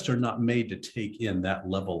bodies just are not made to take in that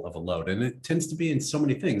level of a load. And it tends to be in so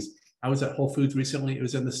many things. I was at Whole Foods recently. It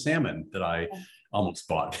was in the salmon that I almost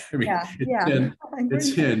bought. I mean,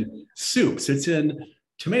 it's in soups. It's in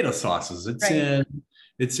tomato sauces.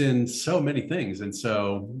 It's in so many things. And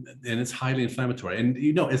it's highly inflammatory. And,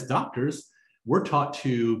 you know, as doctors, we're taught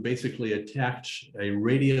to basically attach a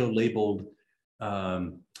radio-labeled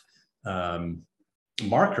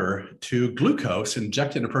marker to glucose,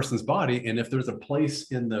 inject it in a person's body. And if there's a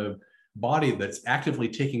place in the body that's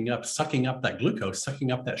actively sucking up that glucose,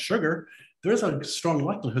 sucking up that sugar, there's a strong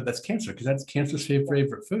likelihood that's cancer because that's cancer's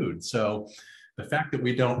favorite food. So the fact that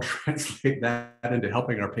we don't translate that into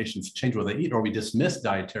helping our patients change what they eat, or we dismiss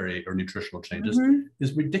dietary or nutritional changes,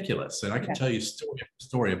 is ridiculous. And I can tell you a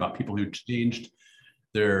story about people who changed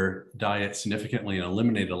their diet significantly and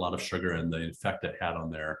eliminated a lot of sugar and the effect it had on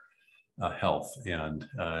their health and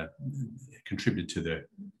contributed to the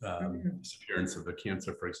disappearance of the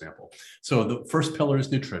cancer, for example. So the first pillar is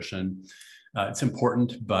nutrition. It's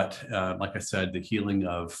important, but like I said, the healing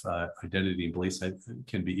of identity and beliefs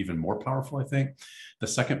can be even more powerful, I think. The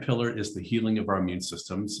second pillar is the healing of our immune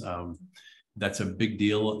systems. That's a big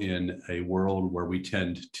deal in a world where we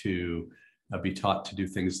tend to be taught to do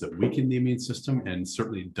things that weaken the immune system and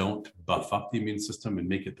certainly don't buff up the immune system and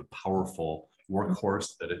make it the powerful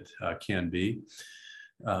workhorse that it can be.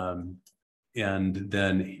 And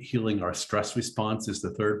then healing our stress response is the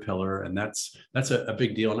third pillar, and that's a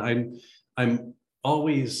big deal. And I'm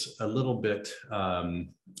always a little bit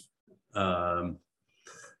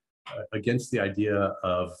against the idea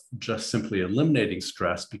of just simply eliminating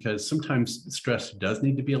stress, because sometimes stress does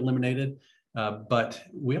need to be eliminated, but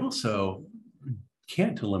we also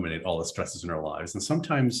can't eliminate all the stresses in our lives. And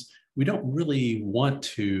sometimes we don't really want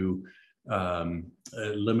to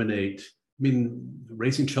eliminate. I mean,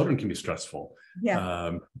 raising children can be stressful.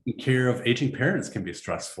 Care of aging parents can be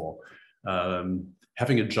stressful.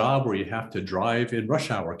 having a job where you have to drive in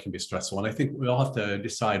rush hour can be stressful. And I think we all have to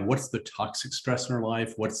decide what's the toxic stress in our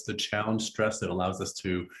life, what's the challenge stress that allows us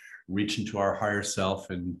to reach into our higher self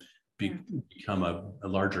and become a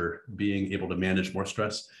larger being, able to manage more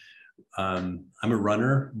stress. I'm a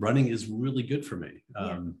runner. Running is really good for me.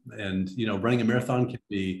 And, running a marathon can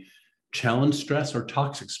be challenge stress or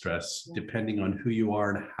toxic stress, depending on who you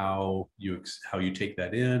are and how you take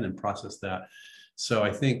that in and process that. So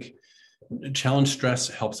I think challenge stress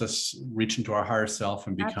helps us reach into our higher self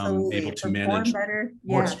and become able to manage better.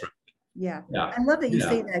 More stress. Yeah. I love that you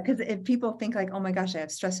say that, because if people think like, oh my gosh, I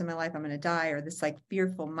have stress in my life, I'm going to die, or this like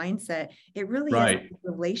fearful mindset, it really is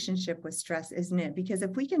a relationship with stress, isn't it? Because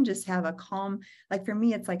if we can just have a calm, like for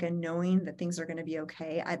me, it's like a knowing that things are going to be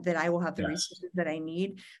okay, that I will have the resources that I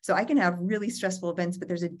need. So I can have really stressful events, but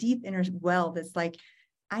there's a deep inner well that's like,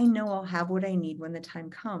 I know I'll have what I need when the time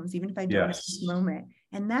comes, even if I don't at this moment.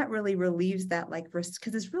 And that really relieves that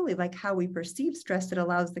because it's really like how we perceive stress that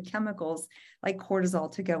allows the chemicals like cortisol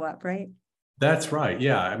to go up, right? That's right.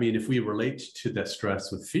 Yeah. I mean, if we relate to that stress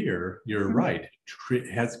with fear, you're right.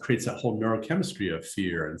 It creates that whole neurochemistry of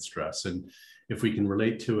fear and stress. And if we can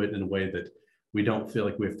relate to it in a way that we don't feel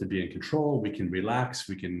like we have to be in control, we can relax,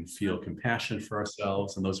 we can feel compassion for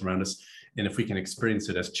ourselves and those around us. And if we can experience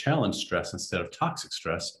it as challenge stress instead of toxic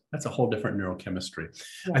stress, that's a whole different neurochemistry.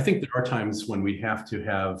 I think there are times when we have to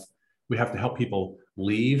help people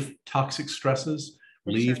leave toxic stresses,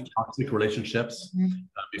 leave toxic relationships.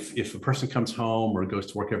 If a person comes home or goes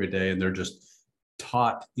to work every day and they're just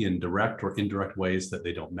taught in direct or indirect ways that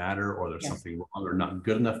they don't matter, or there's something wrong or not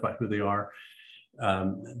good enough about who they are,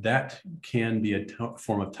 that can be a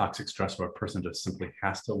form of toxic stress where a person just simply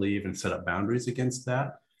has to leave and set up boundaries against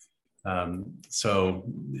that. I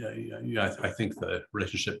think the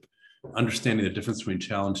relationship, understanding the difference between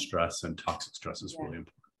challenge stress and toxic stress is really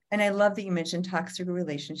important. And I love that you mentioned toxic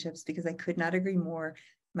relationships, because I could not agree more.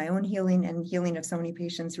 My own healing and healing of so many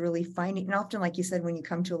patients, really finding, and often, like you said, when you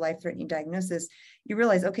come to a life-threatening diagnosis, you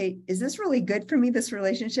realize, okay, is this really good for me, this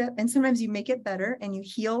relationship? And sometimes you make it better and you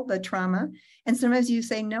heal the trauma. And sometimes you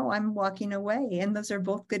say, no, I'm walking away. And those are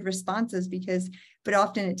both good responses, but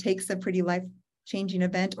often it takes a pretty life-changing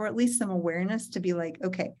event, or at least some awareness to be like,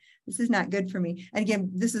 okay, this is not good for me. And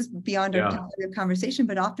again, this is beyond our topic of conversation,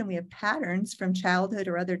 but often we have patterns from childhood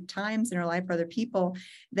or other times in our life or other people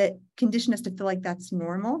that condition us to feel like that's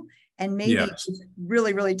normal. And maybe it's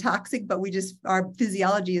really, really toxic, but our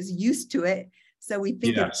physiology is used to it. So we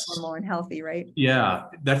think it's normal and healthy, right? Yeah,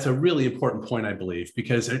 that's a really important point, I believe,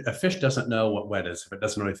 because a fish doesn't know what wet is if it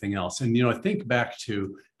doesn't know anything else. And, I think back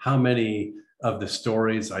to how many of the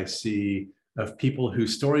stories I see of people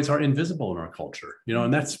whose stories are invisible in our culture,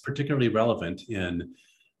 and that's particularly relevant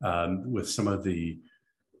with some of the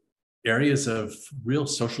areas of real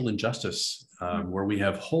social injustice, where we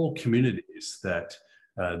have whole communities that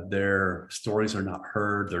their stories are not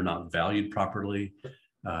heard, they're not valued properly,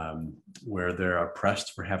 where they're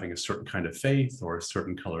oppressed for having a certain kind of faith or a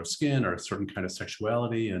certain color of skin or a certain kind of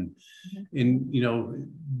sexuality. And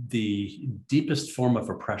the deepest form of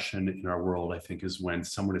oppression in our world, I think, is when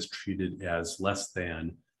someone is treated as less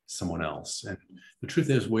than someone else. And the truth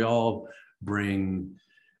is, we all bring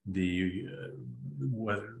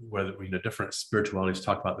whether different spiritualities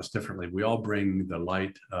talk about this differently, we all bring the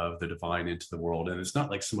light of the divine into the world. And it's not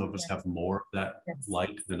like some of us have more of that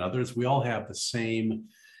light than others. We all have the same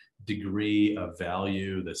degree of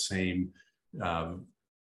value, the same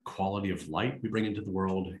quality of light we bring into the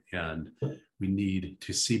world. And we need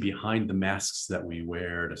to see behind the masks that we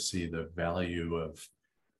wear to see the value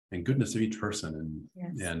and goodness of each person.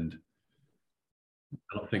 And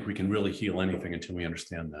I don't think we can really heal anything until we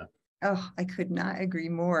understand that. Oh, I could not agree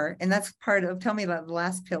more. And that's tell me about the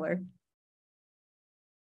last pillar.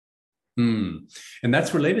 And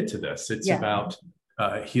that's related to this. It's about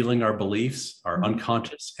healing our beliefs, our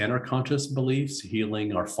unconscious and our conscious beliefs,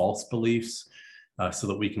 healing our false beliefs, so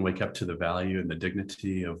that we can wake up to the value and the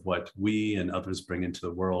dignity of what we and others bring into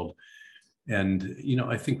the world. And,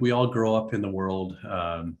 I think we all grow up in the world.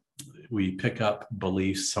 We pick up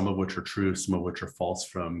beliefs, some of which are true, some of which are false,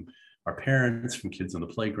 from our parents, from kids on the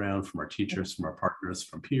playground, from our teachers, from our partners,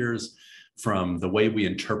 from peers, from the way we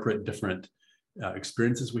interpret different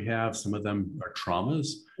experiences we have. Some of them are traumas,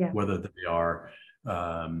 whether they are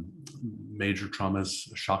major traumas,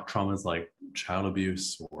 shock traumas like child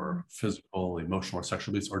abuse or physical, emotional, or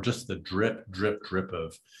sexual abuse, or just the drip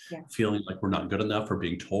of feeling like we're not good enough or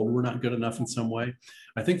being told we're not good enough in some way.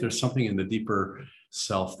 I think there's something in the deeper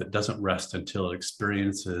self that doesn't rest until it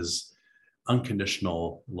experiences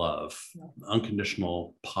unconditional love,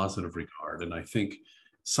 unconditional positive regard. And I think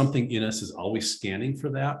something in us is always scanning for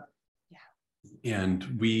that. And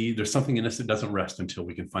there's something in us that doesn't rest until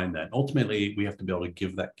we can find that. Ultimately, we have to be able to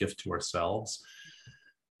give that gift to ourselves.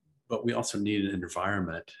 But we also need an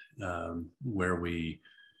environment where we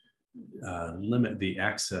limit the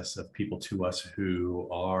access of people to us who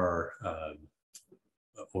are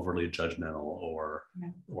overly judgmental or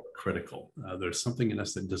critical. There's something in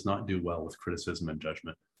us that does not do well with criticism and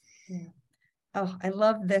judgment. Yeah. Oh, I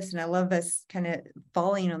love this. And I love us kind of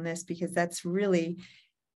falling on this, because that's really,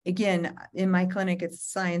 again, in my clinic, it's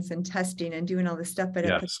science and testing and doing all this stuff. But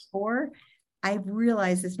at the core, I've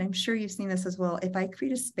realized this, and I'm sure you've seen this as well. If I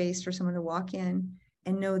create a space for someone to walk in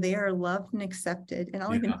and know they are loved and accepted, and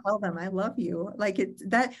I'll even tell them, I love you. Like, it's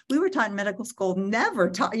that we were taught in medical school, never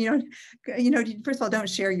taught, first of all, don't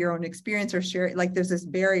share your own experience or share it. Like, there's this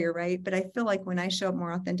barrier, right? But I feel like when I show up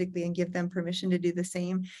more authentically and give them permission to do the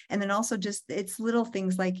same, and then also just, it's little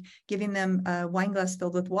things like giving them a wine glass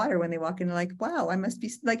filled with water when they walk in, like, wow, I must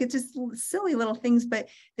be, like, it's just silly little things, but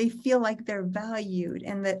they feel like they're valued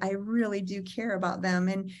and that I really do care about them.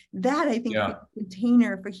 And that, I think, is a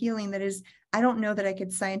container for healing that is, I don't know that I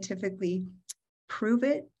could scientifically prove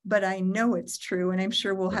it, but I know it's true. And I'm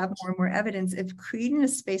sure we'll have more and more evidence of creating a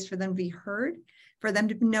space for them to be heard, for them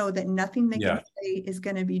to know that nothing they can say is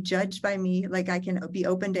going to be judged by me. Like, I can be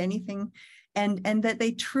open to anything, and that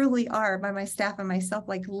they truly are, by my staff and myself,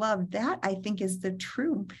 like, love. That, I think, is the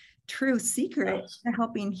true secret to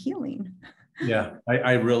helping healing. Yeah,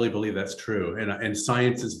 I really believe that's true. And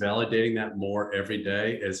science is validating that more every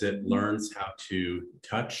day as it learns how to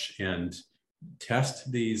touch and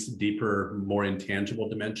test these deeper, more intangible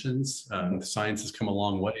dimensions. Science has come a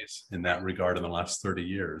long ways in that regard in the last 30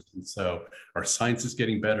 years. And so our science is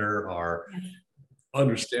getting better. Our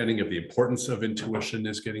understanding of the importance of intuition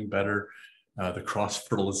is getting better. The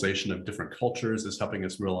cross-fertilization of different cultures is helping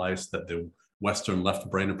us realize that the Western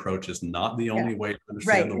left brain approach is not the only way to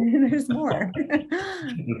understand the world. There's more.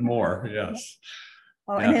 There's more, yes.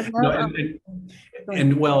 Oh, and I love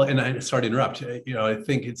and I'm sorry to interrupt. I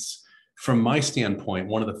think it's, from my standpoint,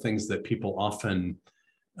 one of the things that people often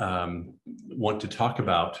want to talk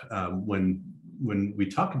about when we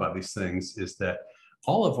talk about these things is that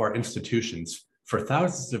all of our institutions for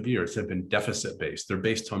thousands of years have been deficit-based. They're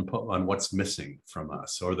based on what's missing from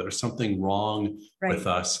us, or there's something wrong with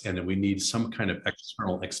us, and then we need some kind of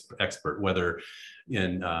external expert. Whether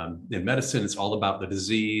in medicine, it's all about the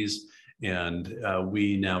disease. And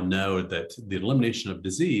we now know that the elimination of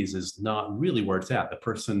disease is not really where it's at. The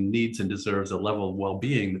person needs and deserves a level of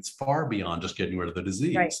well-being that's far beyond just getting rid of the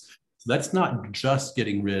disease. So that's not just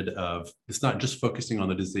getting rid of, it's not just focusing on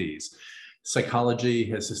the disease. Psychology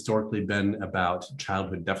has historically been about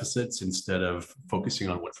childhood deficits instead of focusing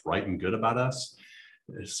on what's right and good about us.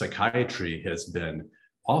 Psychiatry has been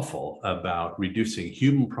awful about reducing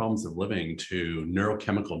human problems of living to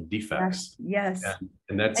neurochemical defects. Yes.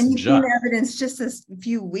 And that's, and you've seen evidence just a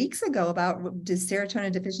few weeks ago about, does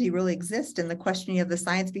serotonin deficiency really exist, and the questioning of the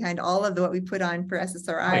science behind all of what we put on for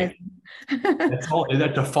SSRIs.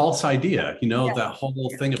 That's a false idea. That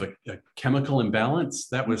whole thing of a chemical imbalance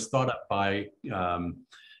that was thought up by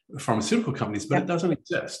pharmaceutical companies, but it doesn't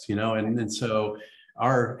exist, and so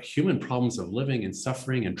our human problems of living and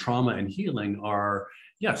suffering and trauma and healing are,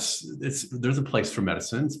 yes, there's a place for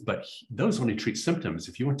medicines, but those only treat symptoms.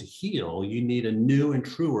 If you want to heal, you need a new and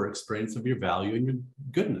truer experience of your value and your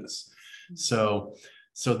goodness. So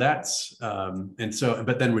that's,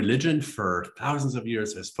 but then religion for thousands of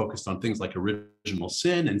years has focused on things like original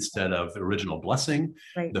sin instead of original blessing,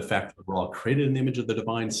 the fact that we're all created in the image of the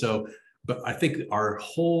divine. But I think our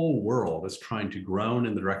whole world is trying to groan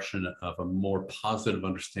in the direction of a more positive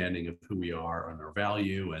understanding of who we are and our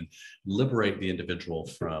value, and liberate the individual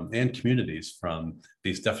and communities from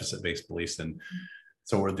these deficit-based beliefs. And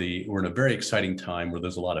so we're in a very exciting time where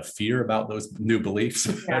there's a lot of fear about those new beliefs.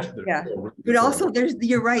 But also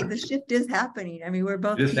you're right, the shift is happening. I mean, we're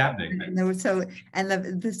both happening. And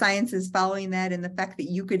the science is following that, and the fact that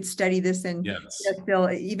you could study this, and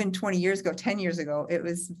still, even 20 years ago, 10 years ago, it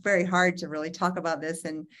was very hard to really talk about this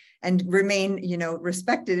and remain,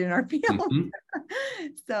 respected in our field.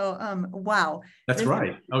 So wow. That's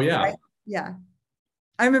right. Oh yeah. Right? Yeah.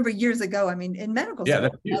 I remember years ago, I mean, in medical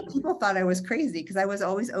school, people thought I was crazy because I was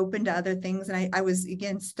always open to other things. And I was,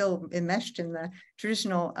 again, still enmeshed in the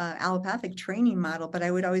traditional allopathic training model, but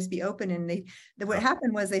I would always be open. And what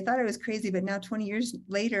happened was they thought I was crazy, but now 20 years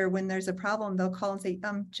later, when there's a problem, they'll call and say,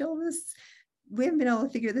 Jill, we haven't been able to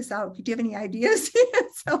figure this out. Do you have any ideas?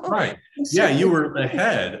 Right. Yeah, you were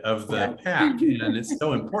ahead of the pack, and it's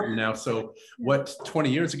so important now. So what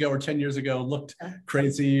 20 years ago or 10 years ago looked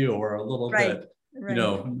crazy or a little bit Right.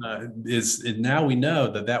 is now we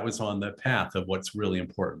know that that was on the path of what's really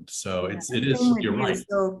important. So Yeah. it And same is, with you're you. right.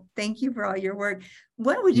 So thank you for all your work.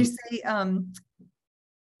 What would you Mm. say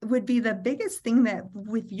would be the biggest thing that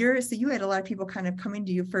with your, so you had a lot of people kind of coming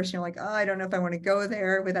to you first, you're like, oh, I don't know if I want to go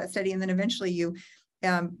there with that study. And then eventually you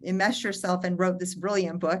enmeshed yourself and wrote this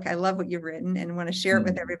brilliant book. I love what you've written and want to share it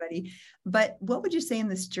with everybody. But what would you say in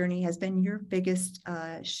this journey has been your biggest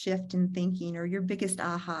shift in thinking, or your biggest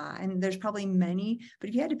aha? And there's probably many, but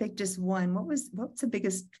if you had to pick just one, what's the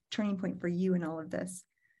biggest turning point for you in all of this?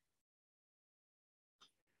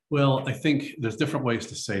 Well, I think there's different ways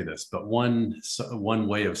to say this, but one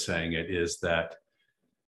way of saying it is that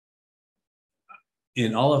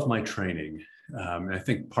in all of my training, and I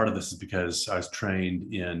think part of this is because I was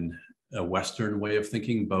trained in a Western way of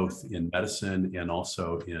thinking, both in medicine and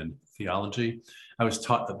also in theology. I was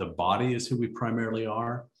taught that the body is who we primarily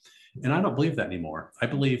are. And I don't believe that anymore. I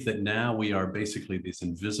believe that now we are basically these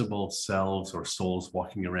invisible selves or souls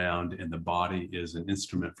walking around, and the body is an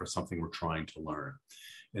instrument for something we're trying to learn.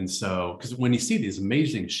 And so, because when you see these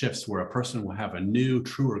amazing shifts where a person will have a new,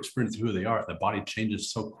 truer experience of who they are, the body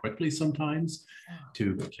changes so quickly sometimes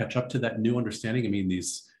to catch up to that new understanding. I mean,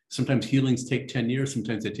 these sometimes healings take 10 years,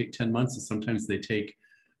 sometimes they take 10 months, and sometimes they take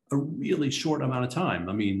a really short amount of time.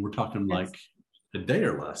 I mean, we're talking like a day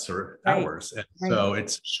or less, or hours. And so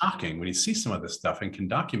it's shocking when you see some of this stuff and can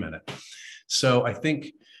document it. So I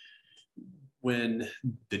think when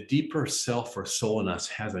the deeper self or soul in us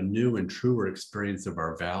has a new and truer experience of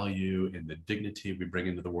our value and the dignity we bring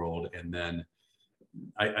into the world, and then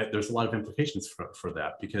there's a lot of implications for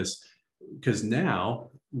that, because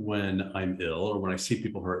now when I'm ill, or when I see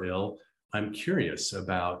people who are ill, I'm curious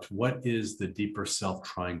about what is the deeper self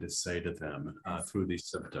trying to say to them through these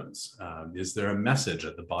symptoms. Is there a message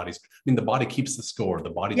that the body's, I mean, the body keeps the score,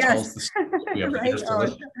 the body tells the story. We have Right.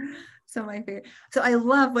 So my favorite. So I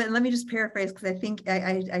love what, let me just paraphrase, because I think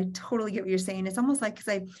I totally get what you're saying. It's almost like, because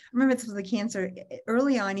I remember this was the cancer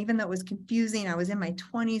early on, even though it was confusing, I was in my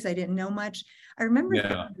 20s, I didn't know much. I remember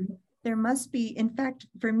thinking, there must be, in fact,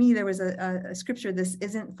 for me, there was a scripture, this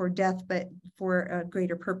isn't for death, but for a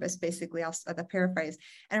greater purpose, basically. I'll paraphrase.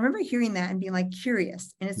 And I remember hearing that and being like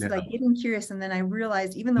curious, and it's like getting curious. And then I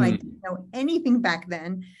realized, even though I didn't know anything back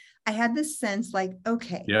then, I had this sense like,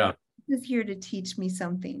 okay, this is here to teach me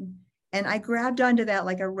something. And I grabbed onto that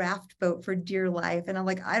like a raft boat for dear life. And I'm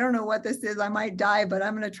like, I don't know what this is. I might die, but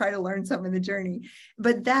I'm going to try to learn something in the journey.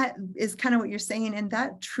 But that is kind of what you're saying. And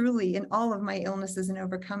that truly, in all of my illnesses and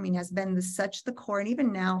overcoming, has been such the core. And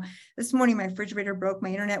even now, this morning, my refrigerator broke, my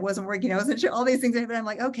internet wasn't working. I wasn't sure all these things. But I'm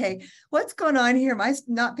like, okay, what's going on here? Am I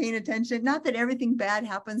not paying attention? Not that everything bad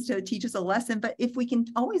happens to teach us a lesson, but if we can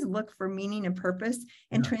always look for meaning and purpose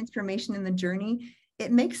and transformation in the journey,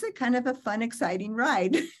 it makes it kind of a fun, exciting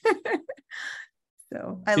ride.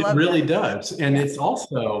 So I love it. It really does. And it's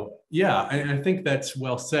also, I think that's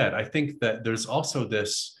well said. I think that there's also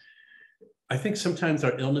this, I think sometimes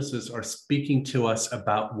our illnesses are speaking to us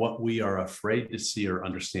about what we are afraid to see or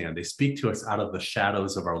understand. They speak to us out of the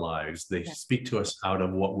shadows of our lives. They speak to us out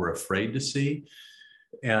of what we're afraid to see.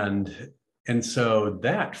 And so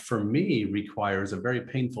that, for me, requires a very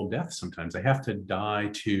painful death sometimes. I have to die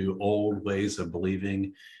to old ways of believing,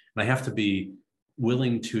 and I have to be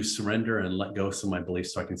willing to surrender and let go of some of my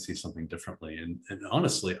beliefs so I can see something differently. And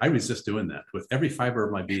honestly, I resist doing that with every fiber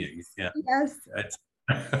of my being.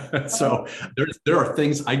 So there are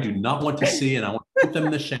things I do not want to see, and I want to put them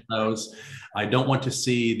in the shadows. I don't want to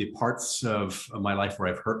see the parts of my life where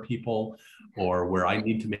I've hurt people, or where I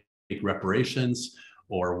need to make reparations,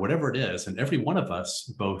 or whatever it is. And every one of us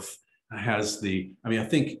both has I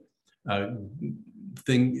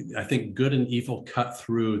think good and evil cut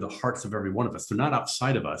through the hearts of every one of us. They're not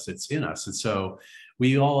outside of us, it's in us. And so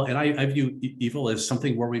we all, and I view evil as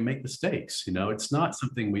something where we make mistakes. It's not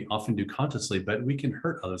something we often do consciously, but we can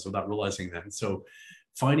hurt others without realizing that. And so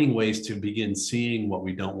finding ways to begin seeing what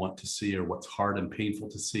we don't want to see, or what's hard and painful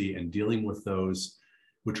to see, and dealing with those,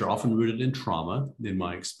 which are often rooted in trauma, in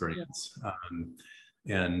my experience.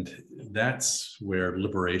 And that's where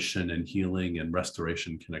liberation and healing and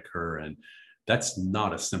restoration can occur. And that's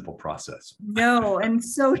not a simple process. No, and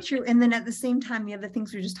so true. And then at the same time, the other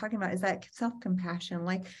things we were just talking about is that self-compassion.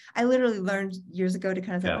 Like I literally learned years ago to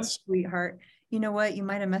kind of say, oh, sweetheart, you know what, you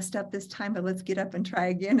might have messed up this time, but let's get up and try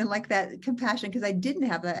again. And like that compassion, because I didn't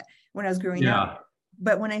have that when I was growing up.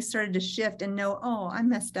 But when I started to shift and know, oh, I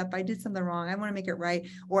messed up, I did something wrong, I want to make it right,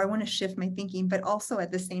 or I want to shift my thinking, but also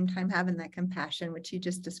at the same time having that compassion, which you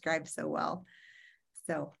just described so well.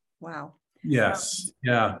 So, wow. Yes.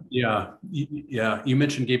 Yeah. Yeah. Yeah. You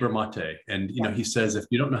mentioned Gabor Mate, and he says if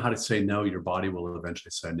you don't know how to say no, your body will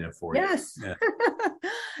eventually say no for you. Yes. Yeah.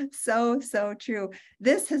 So true.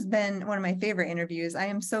 This has been one of my favorite interviews. I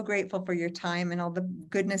am so grateful for your time and all the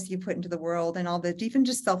goodness you put into the world, and all the even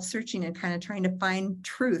just self-searching and kind of trying to find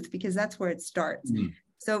truth, because that's where it starts.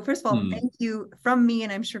 So first of all, thank you from me,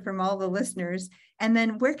 and I'm sure from all the listeners. And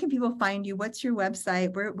then where can people find you? What's your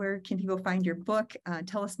website? Where can people find your book?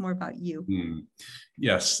 Tell us more about you.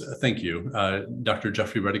 Yes, thank you.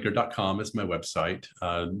 drjeffreyrediger.com is my website.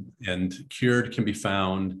 And Cured can be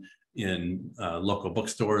found in local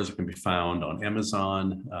bookstores. It can be found on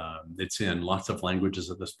Amazon. It's in lots of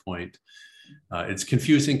languages at this point. It's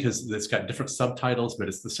confusing because it's got different subtitles, but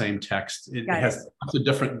it's the same text. It has lots of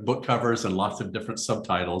different book covers and lots of different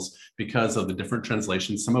subtitles because of the different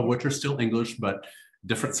translations, some of which are still English, but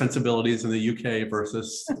different sensibilities in the UK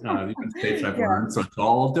versus the United States, I've learned. So it's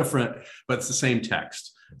all different, but it's the same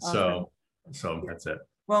text. Awesome. So that's it.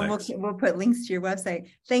 Well, we'll put links to your website.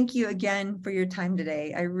 Thank you again for your time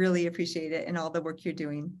today. I really appreciate it and all the work you're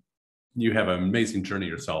doing. You have an amazing journey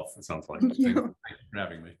yourself, it sounds like. Thank you. Thank you for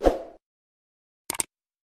having me.